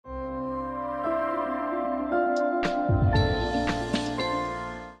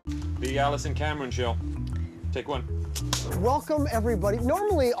the Alison Cameron Show. Take one. Welcome, everybody.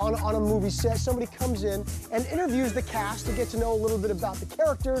 Normally, on a movie set, somebody comes in and interviews the cast to get to know a little bit about the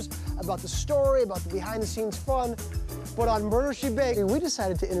characters, about the story, about the behind-the-scenes fun. But on Murder, She Baked, we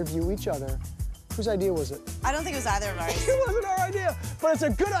decided to interview each other. Whose idea was it? I don't think it was either of ours. It wasn't our idea, but it's a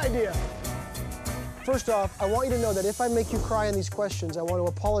good idea. First off, I want you to know that if I make you cry in these questions, I want to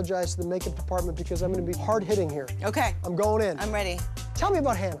apologize to the makeup department because I'm going to be hard-hitting here. Okay. I'm going in. I'm ready. Tell me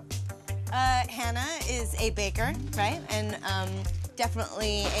about Hannah. Hannah is a baker, right? And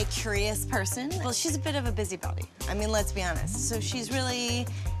definitely a curious person. Well, she's a bit of a busybody. I mean, let's be honest. So she's really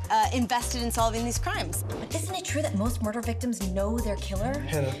invested in solving these crimes. But isn't it true that most murder victims know their killer?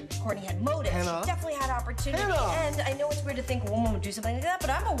 Hannah. Courtney had motive. Hannah. She definitely had opportunity. Hannah. And I know it's weird to think a woman would do something like that, but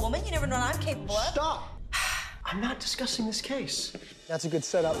I'm a woman. You never know what I'm capable of. Stop. I'm not discussing this case. That's a good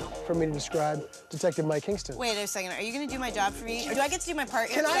setup for me to describe Detective Mike Kingston. Wait a second. Are you going to do my job for me? Or do I get to do my part?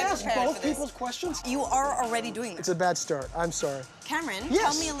 Can I ask both people's questions? You are already doing this. It's a bad start. I'm sorry. Cameron,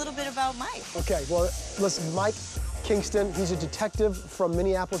 Yes. tell me a little bit about Mike. Okay, well, listen, Mike Kingston, he's a detective from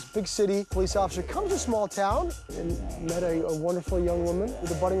Minneapolis, big city police officer, comes to a small town and met a wonderful young woman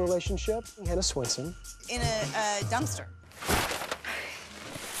with a budding relationship, Hannah Swensen. In a dumpster.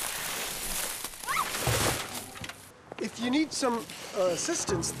 If you need some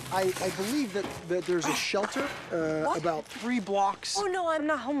assistance, I believe that there's a shelter about 3 blocks. Oh, no, I'm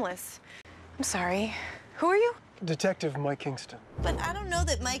not homeless. I'm sorry. Who are you? Detective Mike Kingston. But I don't know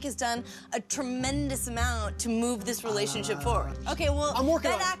that Mike has done a tremendous amount to move this relationship forward. Okay, well,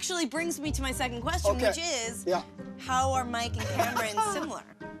 that actually brings me to my second question, which is, how are Mike and Cameron similar?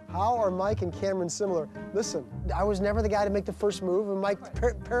 How are Mike and Cameron similar? Listen, I was never the guy to make the first move, and Mike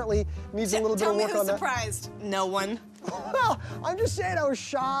apparently needs a little bit of work on that. Tell me who's surprised. No one. Well, I'm just saying I was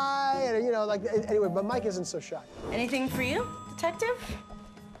shy, and you know, like, anyway, but Mike isn't so shy. Anything for you, detective?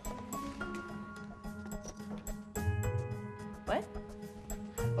 What?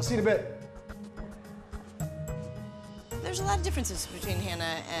 I'll see you in a bit. There's a lot of differences between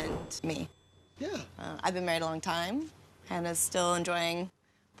Hannah and me. Yeah. I've been married a long time. Hannah's still enjoying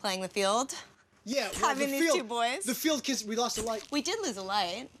playing the field. Yeah, well, having these 2 boys. The field kids, we lost a light. We did lose a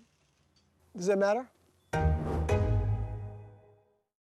light. Does that matter?